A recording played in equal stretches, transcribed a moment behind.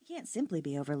can't simply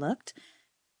be overlooked.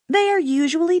 They are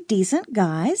usually decent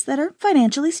guys that are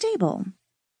financially stable.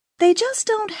 They just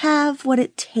don't have what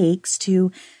it takes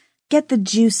to get the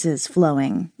juices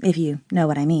flowing, if you know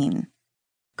what I mean.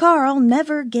 Carl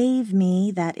never gave me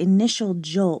that initial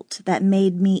jolt that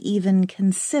made me even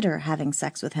consider having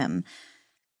sex with him.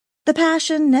 The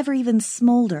passion never even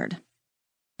smoldered.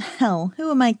 Hell,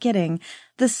 who am I kidding?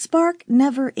 The spark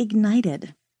never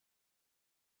ignited.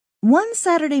 One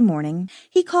Saturday morning,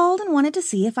 he called and wanted to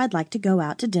see if I'd like to go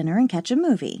out to dinner and catch a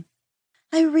movie.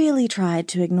 I really tried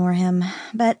to ignore him,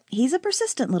 but he's a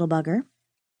persistent little bugger.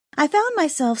 I found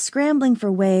myself scrambling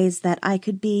for ways that I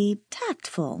could be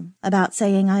tactful about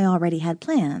saying I already had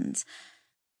plans.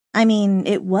 I mean,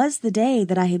 it was the day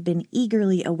that I had been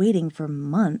eagerly awaiting for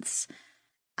months.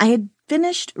 I had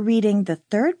finished reading the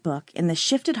third book in the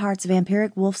Shifted Hearts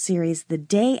Vampiric Wolf series the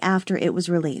day after it was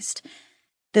released.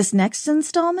 This next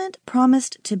installment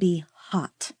promised to be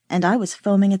hot, and I was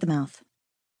foaming at the mouth.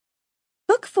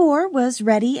 Book 4 was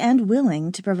ready and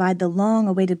willing to provide the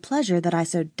long-awaited pleasure that I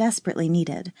so desperately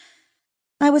needed.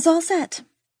 I was all set.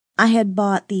 I had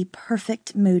bought the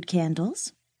perfect mood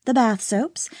candles, the bath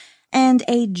soaps, and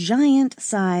a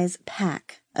giant-size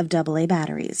pack of AA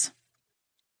batteries.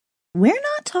 We're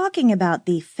not talking about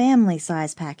the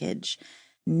family-size package.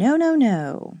 No, no,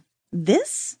 no.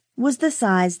 This was the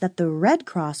size that the Red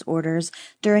Cross orders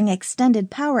during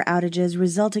extended power outages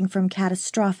resulting from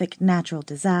catastrophic natural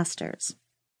disasters.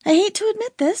 I hate to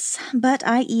admit this, but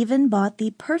I even bought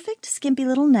the perfect skimpy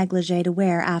little negligee to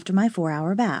wear after my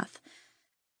 4-hour bath.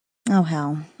 Oh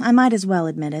hell, I might as well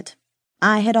admit it.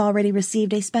 I had already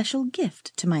received a special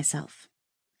gift to myself.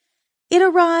 It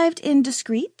arrived in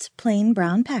discreet, plain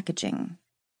brown packaging.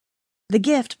 The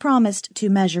gift promised to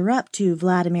measure up to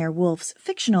Vladimir Woolf's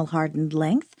fictional hardened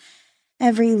length,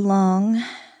 every long,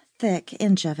 thick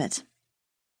inch of it.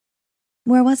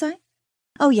 Where was I?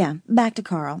 Oh yeah, back to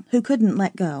Carl, who couldn't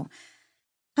let go.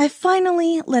 I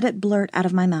finally let it blurt out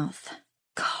of my mouth.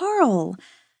 Carl,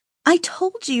 I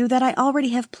told you that I already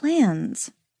have plans.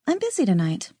 I'm busy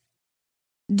tonight.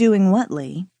 Doing what,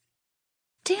 Leigh?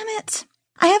 Damn it,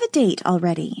 I have a date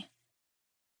already.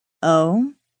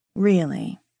 Oh,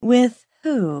 really? With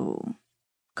who?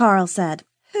 Carl said,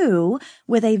 who,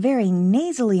 with a very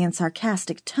nasally and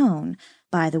sarcastic tone,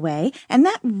 by the way, and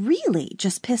that really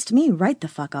just pissed me right the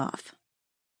fuck off.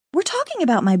 We're talking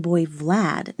about my boy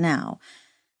Vlad now.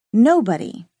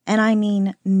 Nobody, and I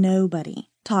mean nobody,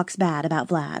 talks bad about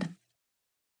Vlad.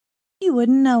 You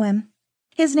wouldn't know him.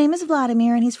 His name is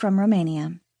Vladimir and he's from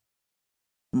Romania.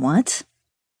 What?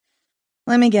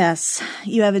 Let me guess.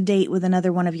 You have a date with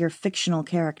another one of your fictional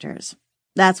characters.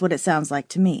 That's what it sounds like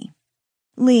to me.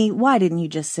 Leigh, why didn't you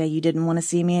just say you didn't want to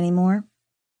see me anymore?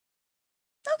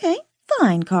 Okay,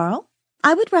 fine, Carl.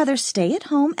 I would rather stay at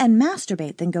home and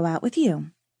masturbate than go out with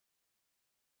you.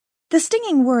 The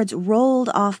stinging words rolled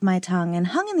off my tongue and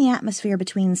hung in the atmosphere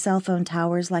between cell phone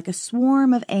towers like a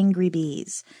swarm of angry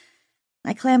bees.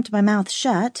 I clamped my mouth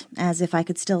shut, as if I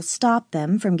could still stop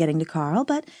them from getting to Carl,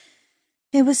 but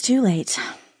it was too late.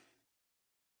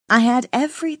 I had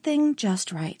everything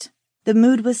just right. The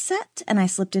mood was set, and I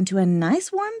slipped into a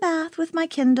nice warm bath with my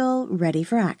Kindle ready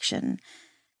for action.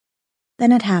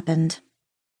 Then it happened.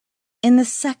 In the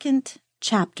second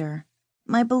chapter,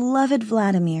 my beloved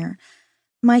Vladimir,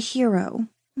 my hero,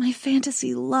 my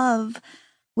fantasy love,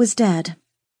 was dead.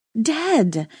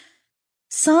 Dead!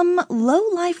 Some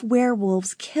low-life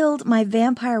werewolves killed my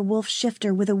vampire wolf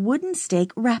shifter with a wooden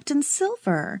stake wrapped in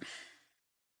silver.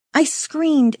 I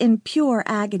screamed in pure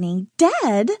agony.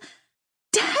 Dead?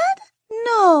 Dead?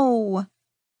 No!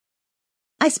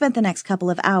 I spent the next couple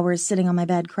of hours sitting on my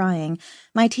bed crying,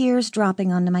 my tears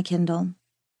dropping onto my Kindle.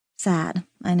 Sad,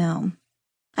 I know.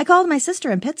 I called my sister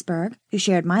in Pittsburgh, who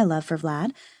shared my love for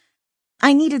Vlad.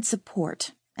 I needed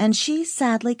support, and she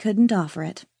sadly couldn't offer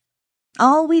it.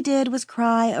 All we did was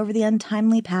cry over the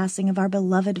untimely passing of our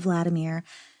beloved Vladimir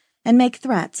and make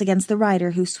threats against the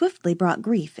writer who swiftly brought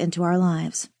grief into our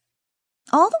lives.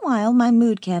 All the while, my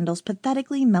mood candles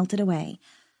pathetically melted away,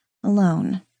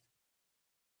 alone.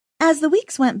 As the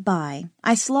weeks went by,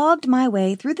 I slogged my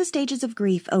way through the stages of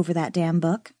grief over that damn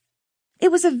book.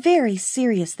 It was a very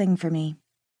serious thing for me.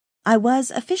 I was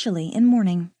officially in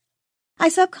mourning. I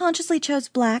subconsciously chose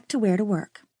black to wear to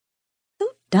work.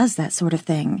 Who does that sort of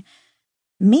thing?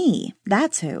 Me,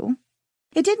 that's who.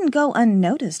 It didn't go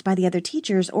unnoticed by the other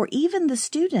teachers or even the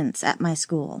students at my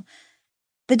school.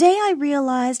 The day I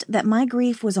realized that my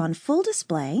grief was on full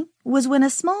display was when a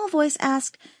small voice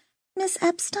asked, "Miss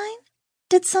Epstein,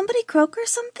 did somebody croak or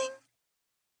something?"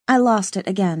 I lost it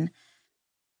again.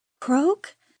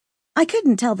 Croak? I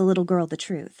couldn't tell the little girl the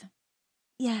truth.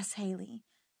 Yes, Haley.